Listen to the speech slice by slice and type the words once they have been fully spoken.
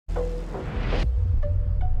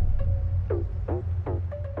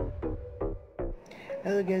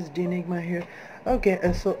Hello guys, DeEnigma here. Okay,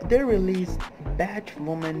 so they released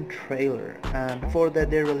Batwoman trailer. Before that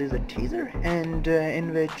they released a teaser, and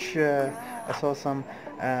in which I saw some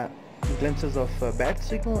glimpses of Bat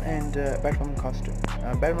Signal and Batwoman costume.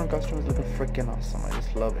 Batwoman costume is looking freaking awesome. I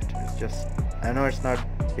just love it. It's just, I know it's not,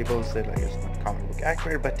 people say like it's not comic book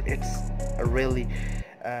accurate, but it's a really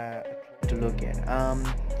to look at.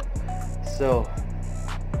 So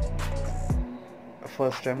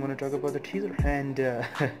first I'm going to talk about the teaser, and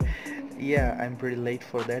yeah, I'm pretty late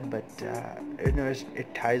for that, but you know,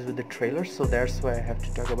 it ties with the trailer, so that's why I have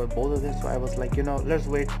to talk about both of them. So I was like, you know, let's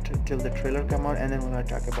wait till the trailer come out, and then we're going to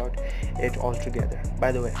talk about it all together.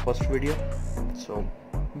 By the way, first video, so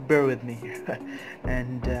bear with me here.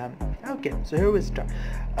 And okay, so here we start.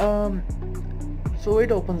 So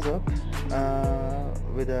it opens up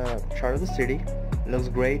with a shot of the city. Looks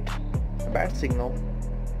great. A bat signal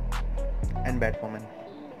and Batwoman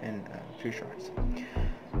in a few shots.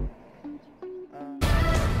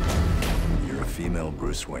 You're a female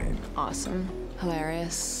Bruce Wayne. Awesome,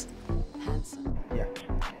 hilarious, handsome. Yeah,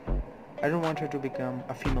 I don't want her to become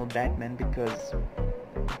a female Batman, because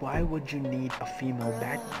why would you need a female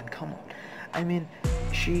Batman? Come on. I mean,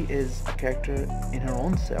 she is a character in her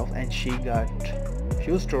own self, and she got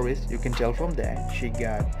few stories, you can tell from that. She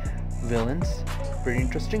got villains, pretty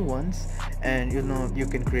interesting ones, and you know, you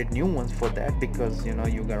can create new ones for that, because you know,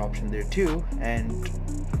 you got option there too, and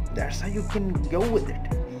that's how you can go with it.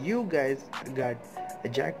 You guys got a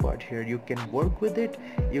jackpot here. You can work with it.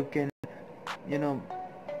 You can, you know,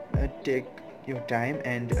 take your time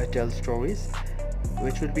and tell stories,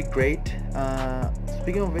 which would be great.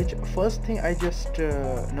 Speaking of which, first thing I just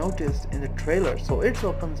noticed in the trailer, so it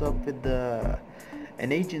opens up with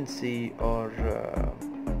an agency, or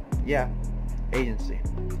yeah, agency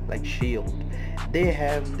like Shield. They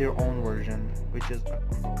have their own version, which is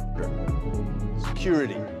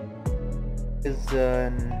Security. is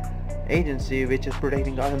an agency which is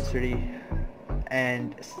protecting Gotham City,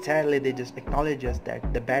 and sadly they just acknowledge us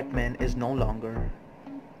that the Batman is no longer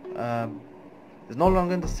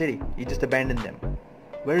in the city. He just abandoned them.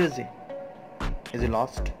 Where is he? Is he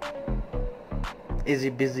lost? Is he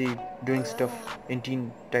busy doing stuff in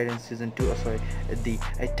Teen Titans season 2? The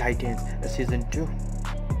Titans season 2.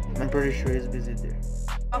 I'm pretty sure he's busy there.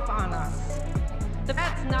 Up on us. The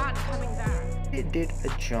Bat's not coming back. They did a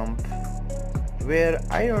jump where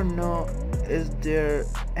I don't know, is there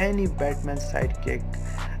any Batman sidekick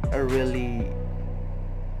really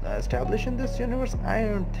established in this universe? I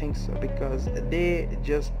don't think so, because they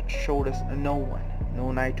just showed us no one. No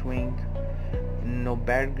Nightwing, no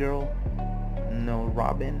Batgirl, no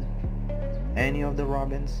Robin, any of the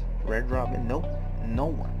Robins, Red Robin, nope, no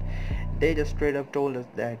one. They just straight up told us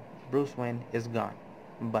that Bruce Wayne is gone.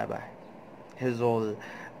 Bye bye. His whole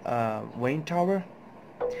Wayne Tower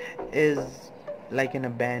is like an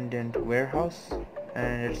abandoned warehouse,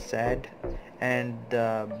 and it's sad, and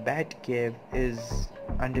the Batcave is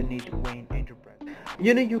underneath Wayne Enterprise.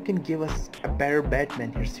 You know, you can give us a better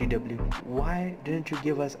Batman here, CW. Why didn't you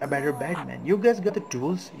give us a better Batman? You guys got the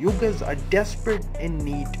tools. You guys are desperate in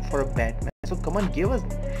need for a Batman, so come on, give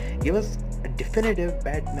us a definitive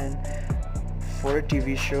Batman for a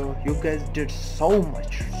TV show. You guys did so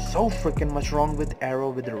freaking much wrong with Arrow,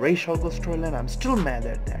 with the Ra's al Ghul storyline. I'm still mad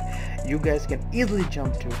at that. You guys can easily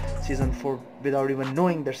jump to season 4 without even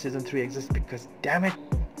knowing that season 3 exists, because damn it,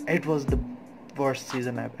 it was the worst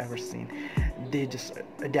season I've ever seen. They just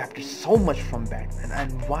adapted so much from Batman,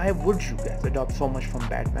 and why would you guys adopt so much from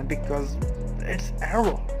Batman? Because it's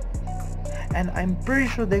Arrow. And I'm pretty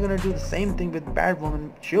sure they're gonna do the same thing with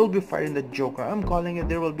Batwoman. She'll be fighting the Joker. I'm calling it.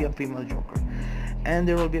 There will be a female Joker, and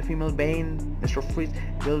there will be a female Bane, Mr. Freeze.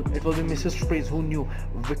 It will be Mrs. Freeze. Who knew?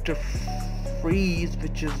 Victor Freeze,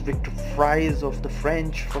 which is Victor Fries of the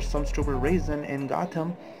French for some stupid reason in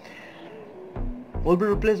Gotham, will be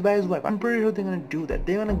replaced by his wife. I'm pretty sure they're gonna do that.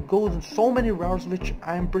 They're gonna go in so many routes, which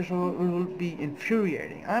I'm pretty sure will be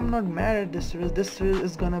infuriating. I'm not mad at this series. This series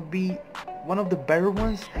is gonna be one of the better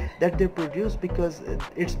ones that they produce, because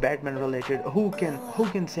it's Batman related. Who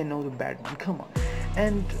can say no to Batman? Come on.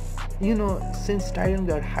 And you know, since Titan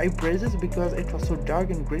got high praises because it was so dark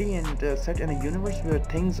and gritty and set in a universe where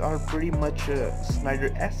things are pretty much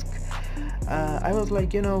Snyder-esque, I was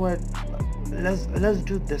like, you know what, let's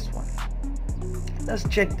do this one. Let's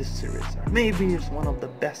check this series out. Maybe it's one of the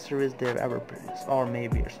best series they've ever produced, or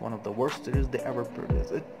maybe it's one of the worst series they ever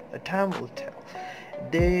produced. Time will tell.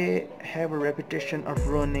 They have a reputation of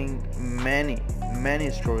ruining many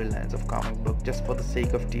storylines of comic book just for the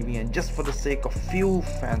sake of TV and just for the sake of few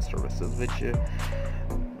fan services, which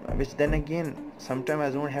then again, sometimes I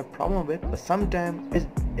don't have problem with, but sometimes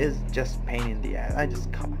is just pain in the ass. I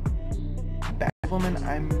just come on. Batwoman,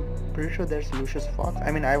 I'm pretty sure there's Lucius Fox.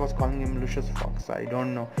 I mean, I was calling him Lucius Fox. I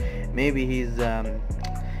don't know. Maybe he's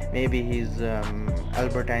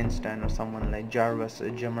Albert Einstein or someone like Jarvis,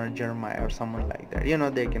 Jeremiah or someone like that. You know,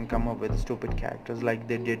 they can come up with stupid characters like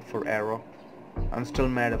they did for Arrow. I'm still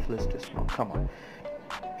mad at Felicity Smoke. Come on.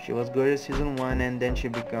 She was good at season 1 and then she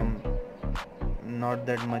become not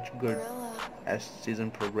that much good as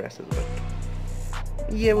season progresses. But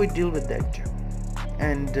yeah, we deal with that too.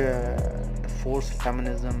 And the forced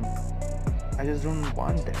feminism, I just don't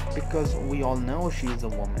want that, because we all know she's a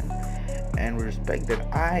woman and we respect that.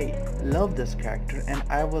 I love this character and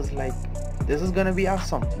I was like, this is gonna be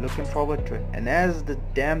awesome, looking forward to it. And as the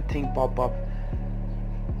damn thing pop up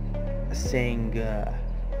saying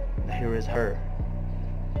here is her,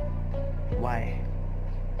 why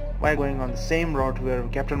going on the same route where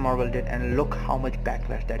Captain Marvel did, and look how much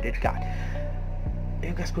backlash that it got.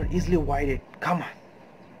 You guys could easily avoid it. Come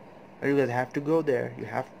on. You guys have to go there. You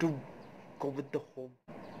have to go with the whole.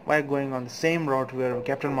 Why going on the same route where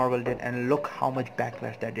Captain Marvel did, and look how much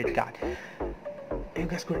backlash that it got. You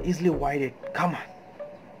guys could easily avoid it. Come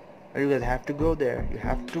on. You guys have to go there. You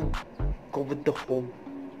have to go with the whole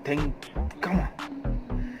thing. Come on.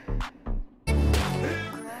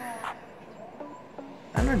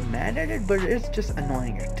 I'm not mad at it, but it's just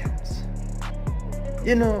annoying at times.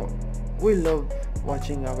 You know, we love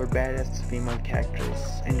watching our badass female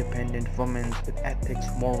characters, independent women with ethics,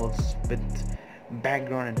 morals, with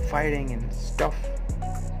background and fighting and stuff.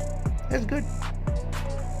 That's good.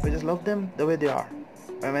 We just love them the way they are.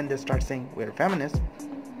 And when they start saying we're feminists,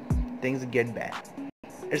 things get bad.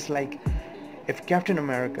 It's like if Captain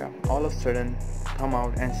America all of a sudden come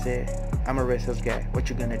out and say, I'm a racist guy, what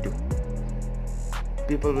you gonna do?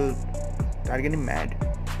 People will start getting mad,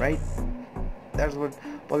 right? That's what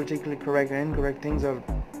politically correct and incorrect things are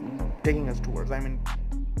taking us towards. I mean,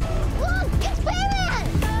 Look, it's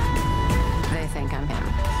Batman! They think I'm him.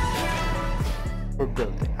 for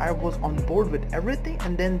building. I was on board with everything,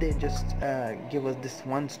 and then they just give us this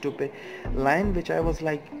one stupid line, which I was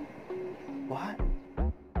like, what?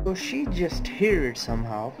 So she just heard it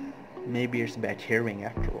somehow. Maybe it's bad hearing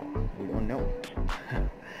after all. We don't know.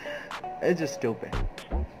 It's just stupid.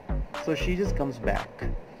 So she just comes back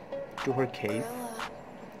to her cave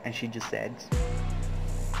and she just says,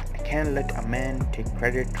 I can't let a man take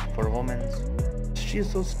credit for a woman's. She's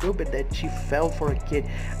so stupid that she fell for a kid.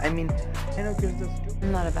 I mean, I know kids are stupid.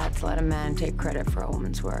 I'm not about to let a man take credit for a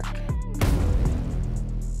woman's work.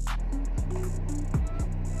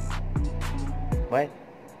 What?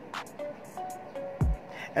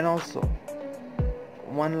 And also,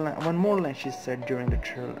 one more line she said during the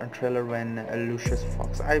trailer when Lucius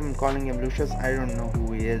Fox, I'm calling him Lucius, I don't know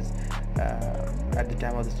who he is at the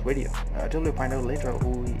time of this video, until we find out later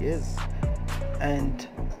who he is. And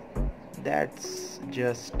that's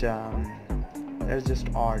just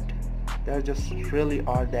odd. That's just really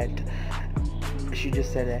odd that she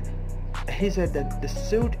just said that. He said that the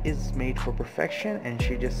suit is made for perfection, and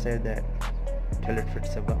she just said that till it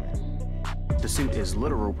fits a woman. The suit is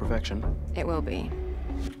literal perfection. It will be.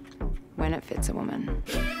 When it fits a woman.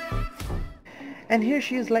 And here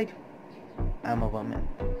she is like, I'm a woman.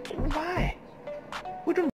 Why?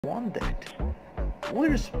 We don't want that. We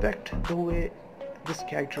respect the way this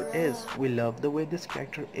character is. We love the way this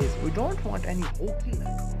character is. We don't want any hokey.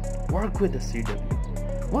 Work with the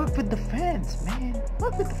CW. Work with the fans, man.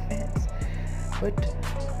 Work with the fans. But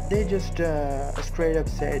they just straight up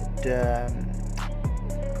said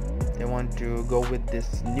they want to go with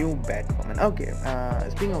this new Batwoman. Okay,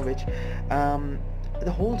 speaking of which,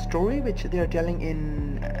 the whole story which they are telling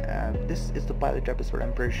in this is the pilot episode,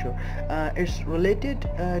 I'm pretty sure, it's related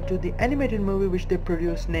to the animated movie which they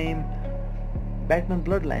produced named Batman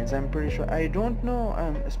Bloodlines. I'm pretty sure. I don't know.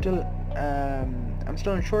 I'm still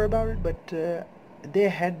unsure about it, but they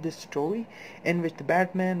had this story in which the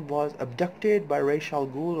Batman was abducted by Ra's al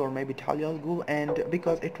Ghul or maybe Talia al Ghul, and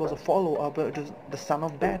because it was a follow-up, it was the son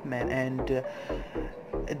of Batman, and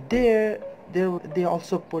they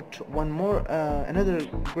also put one more another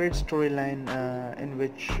great storyline in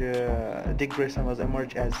which Dick Grayson was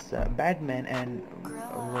emerged as Batman, and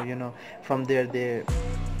you know, from there they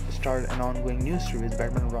started an ongoing new series,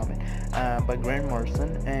 Batman and Robin, by Grant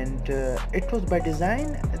Morrison, and it was by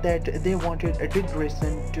design that they wanted Dick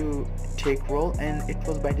Grayson to take role, and it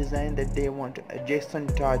was by design that they want Jason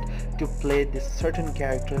Todd to play this certain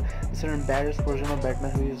character, a certain badass version of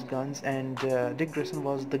Batman who used guns, and Dick Grayson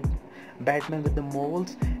was the Batman with the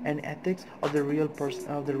morals and ethics of the real person,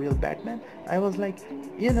 of the real Batman. I was like,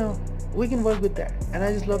 you know, we can work with that, and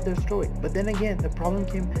I just love their story. But then again, the problem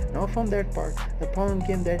came not from that part. The problem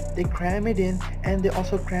came that they cram it in, and they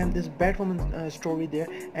also crammed this Batwoman story there,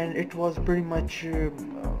 and it was pretty much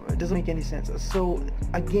it doesn't make any sense. So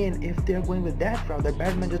again, if they're going with that route, that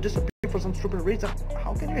Batman just disappeared for some stupid reason,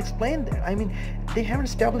 how can you explain that? I mean, they haven't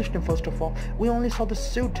established him. First of all, we only saw the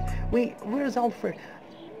suit. Where's Alfred?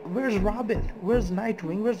 Where's Robin? Where's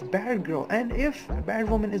Nightwing? Where's Batgirl? And if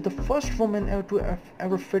Batwoman is the first woman ever to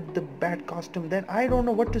ever fit the Bat costume, then I don't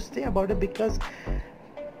know what to say about it, because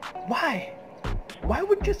why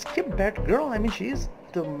would you skip Batgirl? I mean, she's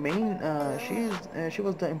the main she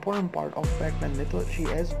was the important part of Batman mythos. She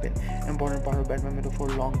has been important part of Batman mythos for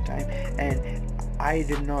a long time, and I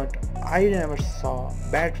never saw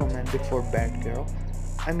Batwoman before Batgirl.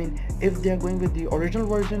 I mean, if they're going with the original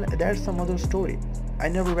version, that's some other story. I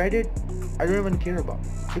never read it. I don't even care about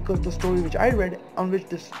it, because the story which I read, on which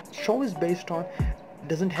this show is based on,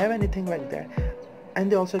 doesn't have anything like that.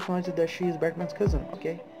 And they also acknowledge that she is Batman's cousin.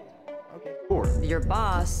 Okay. Your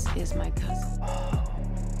boss is my cousin.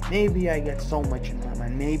 Maybe I get so much in my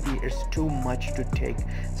mind. Maybe it's too much to take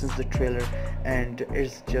since the trailer, and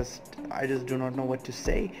it's just, I just do not know what to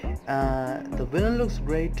say. The villain looks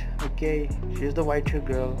great. Okay, she's the white hair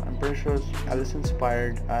girl. I'm pretty sure it's Alice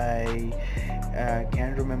inspired. I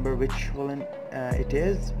can't remember which villain it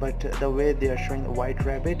is, but the way they are showing the white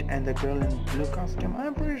rabbit and the girl in blue costume,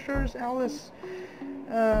 I'm pretty sure it's Alice.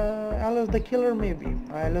 Alice the killer, maybe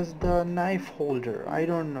Alice the knife holder. I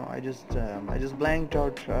don't know. I just blanked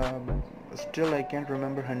out. Still I can't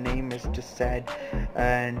remember her name. It's just sad,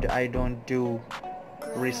 and I don't do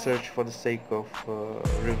research for the sake of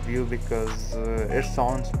review, because it's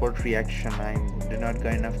on spot reaction. I do not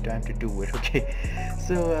got enough time to do it. Okay,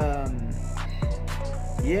 so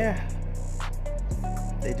yeah,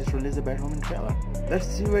 they just released a Batwoman trailer. Let's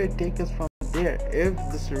see where it takes us from there. If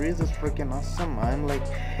the series is freaking awesome, I'm like,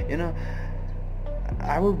 you know,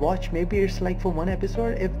 I would watch. Maybe it's like for one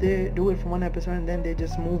episode. If they do it for one episode and then they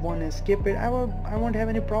just move on and skip it, I won't have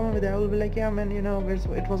any problem with that. I will be like, yeah man, you know,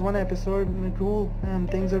 it was one episode, cool,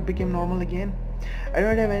 things became normal again. I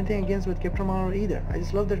don't have anything against with Captain Marvel either. I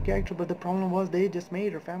just love their character, but the problem was they just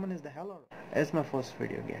made her feminist the hell out of it. It's my first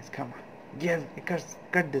video, guys, come on. Yes,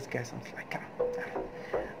 cut this guy some slack, come on.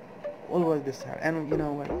 We'll work this out, and you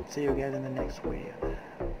know what, see you guys in the next video.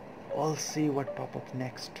 We'll see what pop up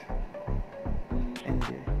next in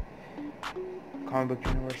the comic book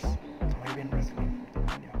universe. So maybe in wrestling.